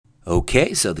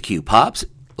Okay, so the queue pops.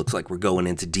 Looks like we're going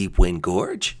into Deep Wind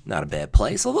Gorge. Not a bad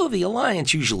place, although the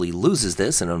Alliance usually loses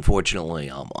this, and unfortunately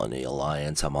I'm on the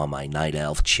Alliance. I'm on my Night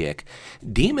Elf chick.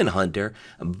 Demon Hunter,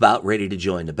 I'm about ready to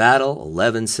join the battle.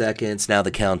 11 seconds, now the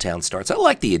countdown starts. I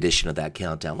like the addition of that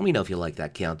countdown. Let me know if you like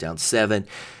that countdown. 7,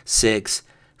 6,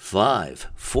 5,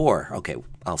 4. Okay,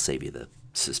 I'll save you the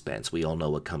suspense. We all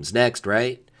know what comes next,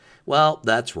 right? Well,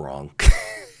 that's wrong.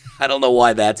 I don't know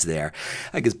why that's there.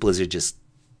 I guess Blizzard just...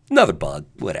 another bug,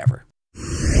 whatever.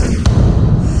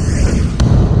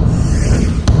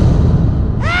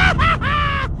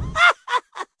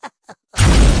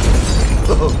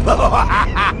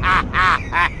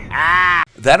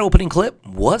 That opening clip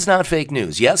was not fake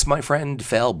news. Yes, my friend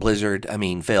failed Wizard,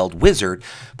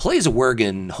 plays a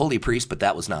Worgen Holy Priest, but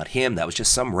that was not him. That was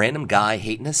just some random guy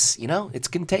hating us. You know, it's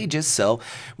contagious, so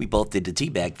we both did the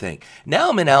teabag thing. Now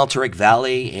I'm in Alterac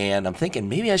Valley, and I'm thinking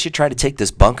maybe I should try to take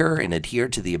this bunker and adhere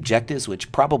to the objectives,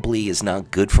 which probably is not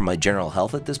good for my general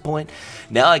health at this point.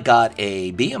 Now I got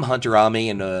a BM Hunter on me,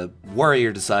 and a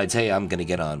Warrior decides, hey, I'm going to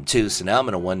get on him too, so now I'm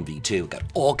in a 1v2. Got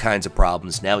all kinds of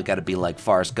problems. Now we got to be like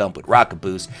Forrest Gump with rocket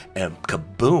boost, and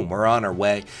kaboom, we're on our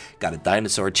way. Got a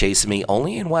dinosaur chasing me,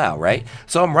 only in WoW, right?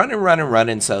 So I'm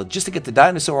running, so just to get the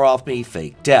dinosaur off me,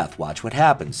 fake death. Watch what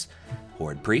happens.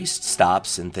 Horde Priest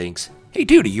stops and thinks, hey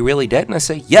dude, are you really dead? And I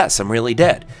say, yes, I'm really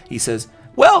dead. He says,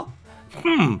 well,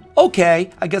 okay,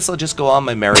 I guess I'll just go on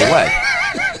my merry way.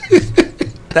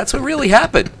 That's what really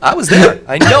happened. I was there.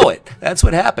 I know it. That's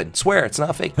what happened. Swear, it's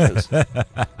not fake news.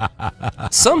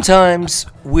 Sometimes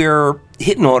we're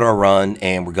hitting auto run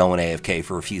and we're going AFK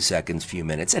for a few seconds, few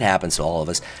minutes. It happens to all of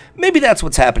us. Maybe that's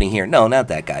what's happening here. No, not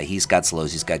that guy. He's got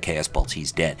slows. He's got chaos bolts.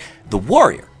 He's dead. The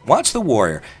Warrior, watch the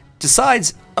Warrior,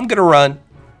 decides I'm going to run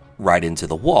right into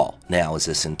the wall. Now, is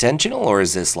this intentional or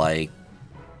is this like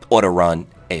auto run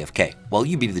AFK? Well,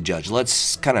 you be the judge.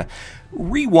 Let's kind of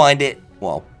rewind it.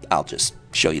 Well, I'll just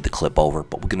show you the clip over,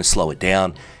 but we're going to slow it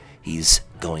down. He's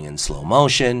going in slow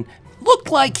motion. Looked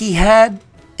like he had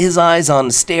his eyes on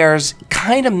the stairs,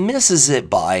 kind of misses it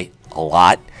by a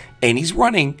lot, and he's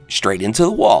running straight into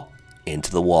the wall. Into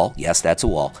the wall. Yes, that's a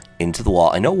wall. Into the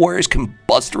wall. I know Warriors can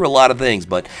bust through a lot of things,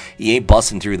 but he ain't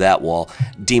busting through that wall.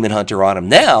 Demon Hunter on him.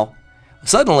 Now,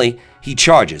 suddenly, he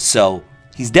charges, so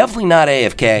he's definitely not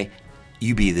AFK.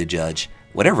 You be the judge.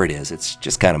 Whatever it is, it's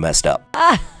just kind of messed up.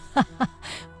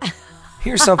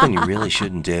 Here's something you really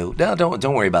shouldn't do. No,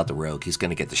 don't worry about the rogue. He's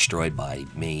going to get destroyed by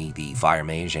me, the fire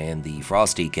mage, and the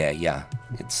frost DK. Yeah,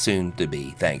 it's soon to be.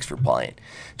 Thanks for playing.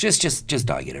 Just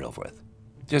die, get it over with.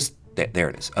 Just there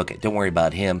it is. Okay, don't worry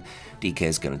about him. DK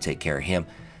is going to take care of him.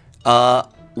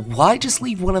 Why just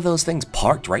leave one of those things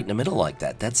parked right in the middle like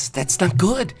that? That's not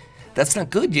good. That's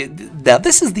not good. Now,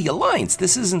 this is the Alliance.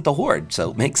 This isn't the Horde, so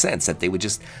it makes sense that they would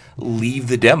just leave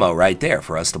the demo right there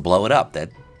for us to blow it up. That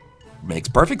makes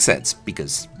perfect sense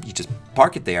because you just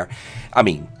park it there. I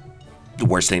mean, the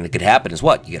worst thing that could happen is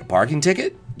what? You get a parking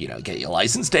ticket? You know, get your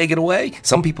license taken away?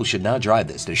 Some people should not drive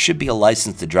this. There should be a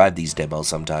license to drive these demos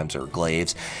sometimes, or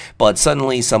glaives. But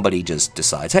suddenly somebody just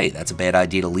decides, hey, that's a bad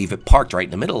idea to leave it parked right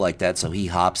in the middle like that. So he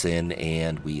hops in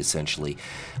and we essentially,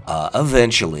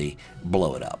 eventually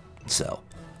blow it up. So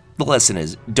the lesson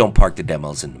is don't park the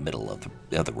demos in the middle of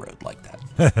the road like that.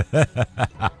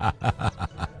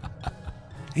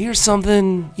 Here's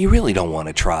something you really don't want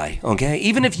to try, okay?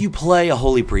 Even if you play a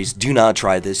Holy Priest, do not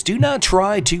try this. Do not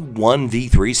try to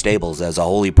 1v3 stables as a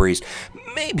Holy Priest.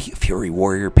 Maybe a Fury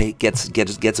Warrior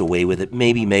gets away with it.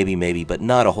 Maybe, but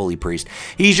not a Holy Priest.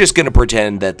 He's just going to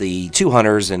pretend that the two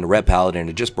Hunters and the Red Paladin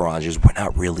are just barrages. We're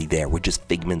not really there. We're just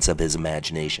figments of his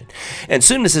imagination. And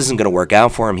soon this isn't going to work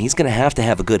out for him. He's going to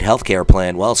have a good healthcare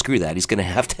plan. Well, screw that. He's going to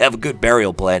have a good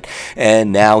burial plan.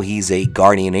 And now he's a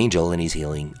guardian angel and he's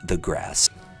healing the grass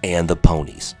and the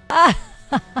ponies.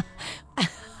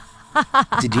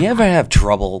 Did you ever have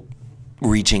trouble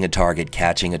reaching a target,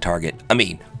 catching a target? I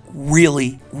mean,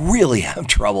 really have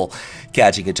trouble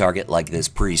catching a target like this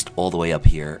priest all the way up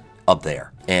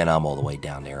there, and I'm all the way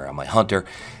down there on my hunter.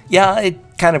 Yeah, it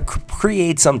kind of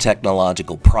creates some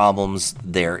technological problems.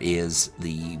 There is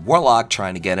the warlock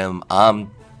trying to get him.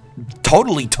 I'm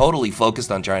totally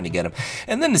focused on trying to get him,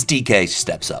 and then this DK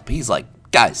steps up. He's like,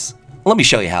 guys, let me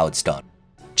show you how it's done.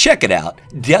 Check it out.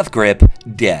 Death Grip,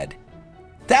 dead.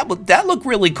 That looked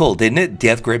really cool, didn't it?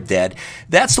 Death Grip, dead.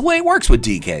 That's the way it works with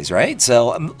DKs, right?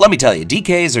 So let me tell you,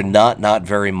 DKs are not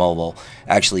very mobile.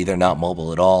 Actually, they're not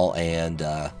mobile at all, and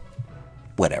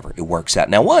whatever, it works out.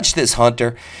 Now watch this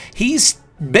Hunter. He's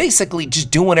basically just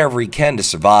doing whatever he can to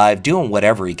survive,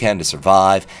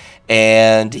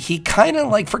 And he kind of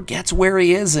like forgets where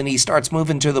he is, and he starts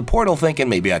moving to the portal thinking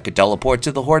maybe I could teleport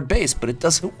to the Horde base, but it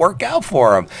doesn't work out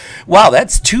for him. Wow,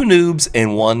 that's 2 noobs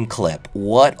in 1 clip.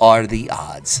 What are the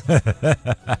odds?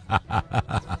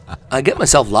 I get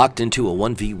myself locked into a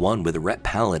 1v1 with a Ret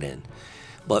Paladin.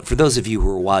 But for those of you who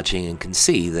are watching and can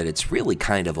see that it's really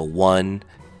kind of a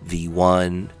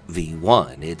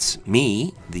 1v1v1. It's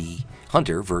me, the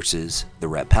Hunter, versus the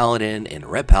Ret Paladin, and a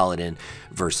Ret Paladin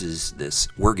versus this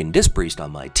Worgen Disc Priest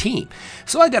on my team.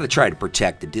 So I got to try to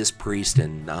protect the Disc Priest,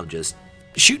 and I'm just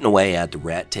shooting away at the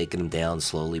Ret, taking him down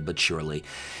slowly but surely.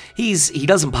 He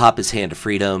doesn't pop his hand to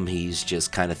freedom. He's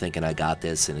just kind of thinking I got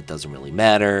this and it doesn't really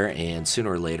matter, and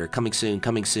sooner or later, coming soon,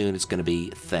 it's going to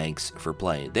be thanks for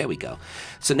playing. There we go.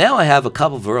 So now I have a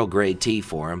couple of Earl Grey tea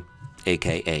for him,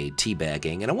 aka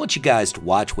teabagging, and I want you guys to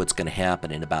watch what's going to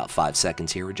happen in about 5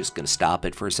 seconds here. We're just going to stop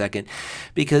it for a second,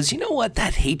 because you know what,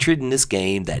 that hatred in this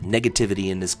game, that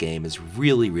negativity in this game is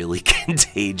really, really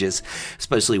contagious,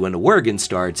 especially when the Worgen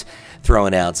starts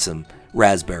throwing out some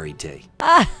raspberry tea.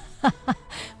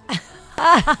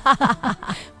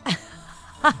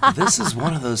 This is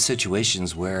one of those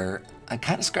situations where I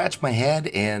kind of scratch my head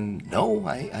and no,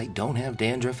 I don't have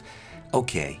dandruff.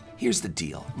 Okay, here's the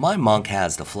deal. My monk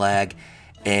has the flag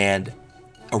and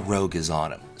a rogue is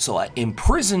on him. So I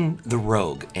imprison the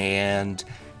rogue, and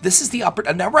this is the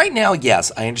now right now,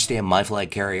 yes, I understand my flag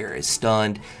carrier is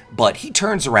stunned, but he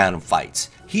turns around and fights.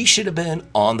 He should have been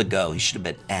on the go. He should have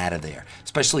been out of there.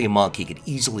 Especially a monk, he could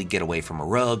easily get away from a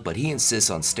rogue, but he insists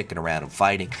on sticking around and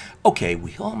fighting. Okay,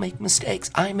 we all make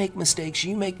mistakes. I make mistakes.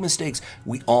 You make mistakes.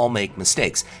 We all make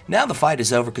mistakes. Now the fight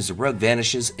is over because the rogue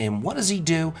vanishes, and what does he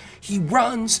do? He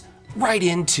runs right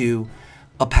into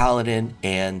a paladin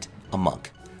and a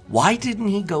monk. Why didn't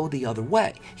he go the other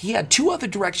way? He had 2 other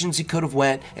directions he could have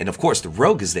went, and of course the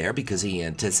rogue is there because he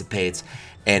anticipates,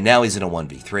 and now he's in a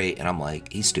 1v3, and I'm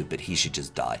like, he's stupid, he should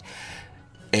just die.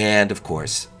 And of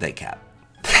course, they cap.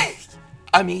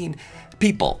 I mean,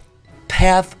 people,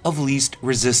 path of least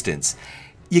resistance.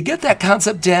 You get that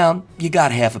concept down, you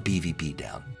got half a PvP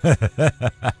down.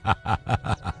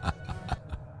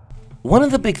 One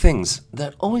of the big things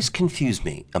that always confused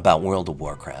me about World of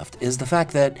Warcraft is the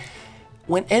fact that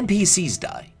when NPCs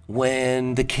die,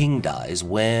 when the king dies,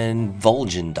 when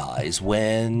Vol'jin dies,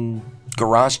 when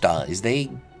Garrosh dies, they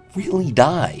really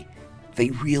die. They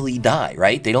really die,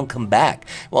 right? They don't come back.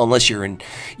 Well, unless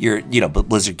but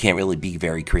Blizzard can't really be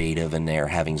very creative, and they're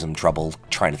having some trouble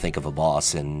trying to think of a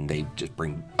boss, and they just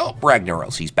bring, oh,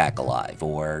 Ragnaros, he's back alive,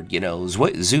 or,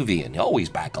 Zuvian, oh, he's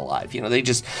back alive. They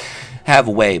just have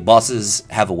a way, bosses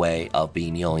have a way of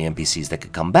being the only NPCs that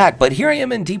could come back. But here I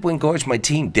am in Deepwind Gorge, my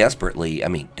team desperately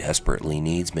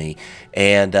needs me,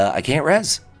 and I can't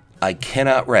res. I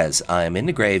cannot res. I'm in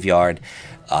the graveyard.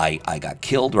 I got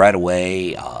killed right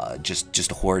away,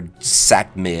 just a horde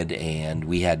sacked mid, and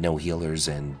we had no healers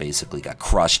and basically got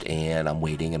crushed, and I'm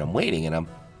waiting, and I'm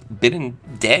been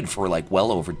dead for like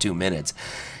well over 2 minutes,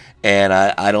 and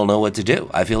I don't know what to do.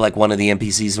 I feel like one of the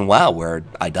NPCs in WoW where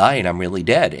I die and I'm really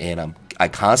dead, and I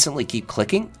constantly keep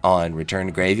clicking on return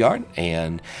to graveyard,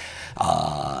 and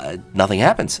nothing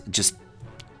happens, just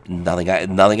nothing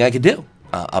I could do.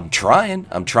 I'm trying.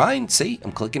 See,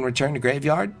 I'm clicking return to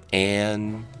graveyard,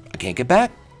 and I can't get back.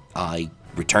 I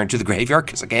return to the graveyard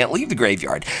because I can't leave the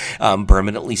graveyard. I'm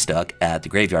permanently stuck at the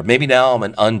graveyard. Maybe now I'm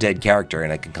an undead character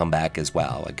and I can come back as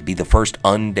well. I could be the first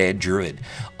undead druid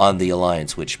on the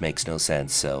Alliance, which makes no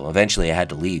sense. So eventually I had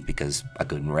to leave because I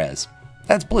couldn't res.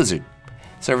 That's Blizzard.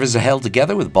 Servers are held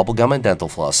together with bubblegum and dental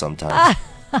floss sometimes.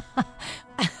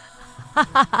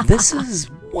 This is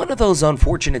one of those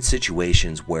unfortunate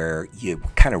situations where you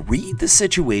kind of read the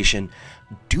situation,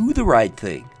 do the right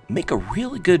thing, make a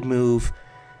really good move,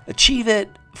 achieve it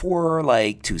for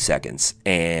like 2 seconds,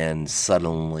 and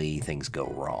suddenly things go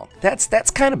wrong.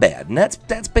 That's kind of bad, and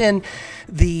that's been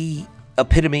the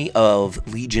epitome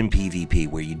of Legion PvP,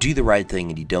 where you do the right thing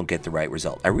and you don't get the right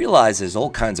result. I realize there's all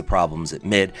kinds of problems at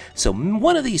mid, so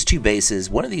one of these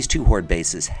 2 horde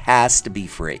bases has to be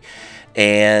free.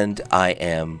 And I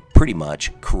am pretty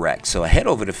much correct. So I head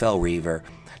over to Fel Reaver,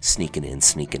 sneaking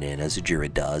in as a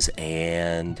druid does,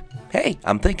 and hey,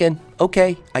 I'm thinking,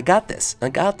 okay, I got this,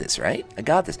 right? I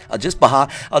got this. I'll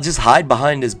just hide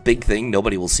behind this big thing.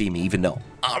 Nobody will see me, even though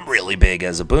I'm really big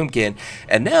as a boomkin.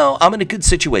 And now I'm in a good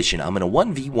situation. I'm in a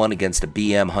 1v1 against a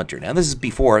BM hunter. Now this is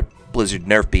before Blizzard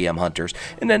nerfed BM hunters,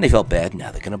 and then they felt bad.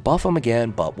 Now they're gonna buff them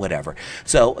again, but whatever.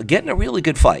 So getting a really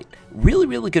good fight,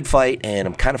 really good fight, and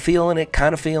I'm kind of feeling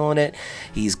it.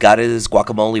 He's got his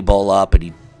guacamole bowl up, and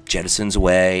he jettisons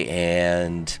away,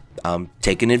 and I'm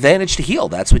taking advantage to heal.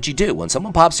 That's what you do. When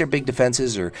someone pops their big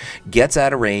defenses or gets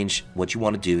out of range, what you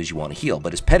want to do is you want to heal.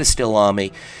 But his pet is still on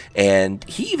me, and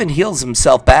he even heals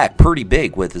himself back pretty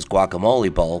big with his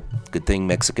guacamole bowl. Good thing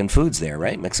Mexican food's there,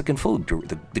 right? Mexican food,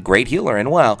 the great healer in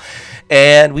WoW.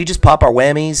 And we just pop our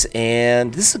whammies,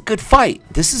 and this is a good fight.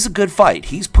 This is a good fight.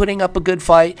 He's putting up a good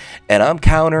fight, and I'm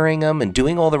countering him and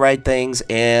doing all the right things,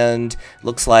 and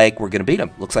looks like we're going to beat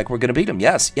him. Looks like we're going to beat him.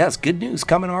 Yes, yes, good news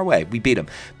coming our way. We beat him.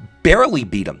 Barely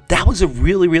beat him. That was a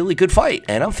really, really good fight,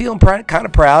 and I'm feeling kind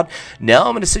of proud. Now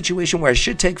I'm in a situation where I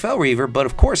should take Fel Reaver, but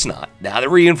of course not. Now the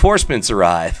reinforcements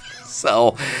arrive.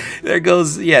 So there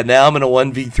goes, yeah, now I'm in a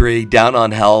 1v3, down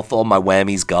on health, all my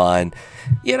whammies gone.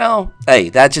 You know, hey,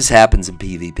 that just happens in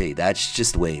PvP. That's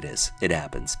just the way it is. It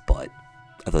happens, but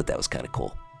I thought that was kind of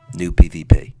cool. Noob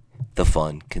PVP. The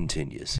fun continues.